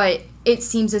 But it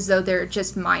seems as though there are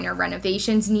just minor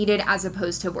renovations needed, as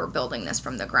opposed to we're building this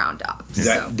from the ground up.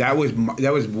 That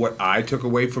was what I took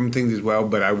away from things as well.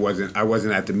 But I wasn't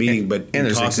at the meeting. But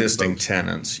there's existing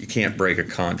tenants. You can't break a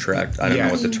contract. I don't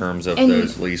know what the terms of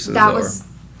those leases are. That was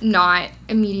not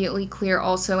immediately clear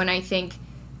also, and I think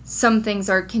some things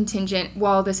are contingent.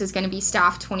 Well, this is going to be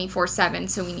staffed 24/7,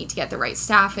 so we need to get the right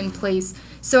staff in place.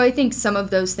 So I think some of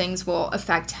those things will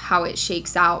affect how it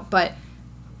shakes out. But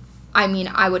I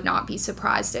mean, I would not be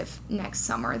surprised if next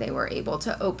summer they were able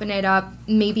to open it up.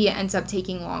 Maybe it ends up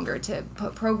taking longer to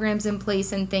put programs in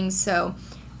place and things. So,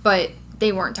 but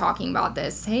they weren't talking about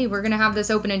this. Hey, we're going to have this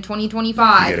open in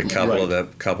 2025. Get a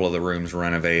couple of the rooms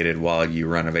renovated while you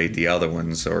renovate the other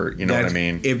ones, or what I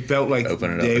mean. It felt like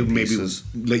open it they up in maybe pieces.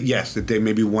 That they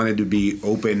maybe wanted to be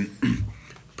open,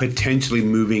 potentially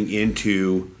moving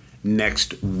into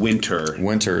next winter.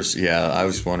 Winters, yeah. I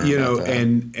was wondering about that.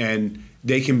 and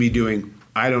they can be doing.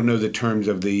 I don't know the terms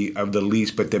of the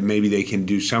lease, but that maybe they can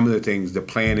do some of the things, the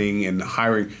planning and the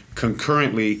hiring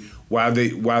concurrently while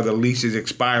the lease is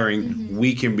expiring. Mm-hmm.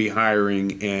 We can be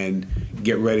hiring and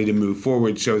get ready to move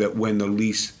forward, so that when the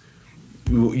lease,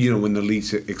 when the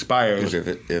lease expires,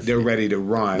 if they're ready to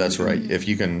run. That's right. Mm-hmm.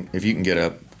 If you can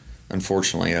get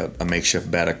unfortunately a makeshift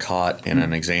bed, a cot in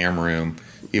an exam room,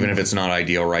 even if it's not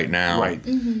ideal right now, right?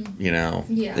 Mm-hmm.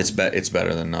 It's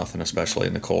better than nothing, especially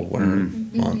in the cold winter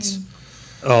months.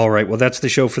 All right, well, that's the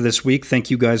show for this week.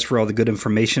 Thank you guys for all the good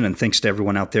information, and thanks to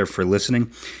everyone out there for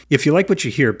listening. If you like what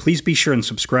you hear, please be sure and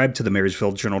subscribe to the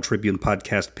Marysville Journal-Tribune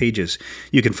podcast pages.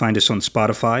 You can find us on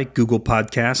Spotify, Google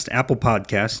Podcast, Apple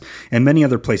Podcasts, and many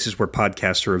other places where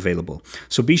podcasts are available.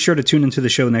 So be sure to tune into the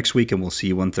show next week, and we'll see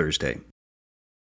you on Thursday.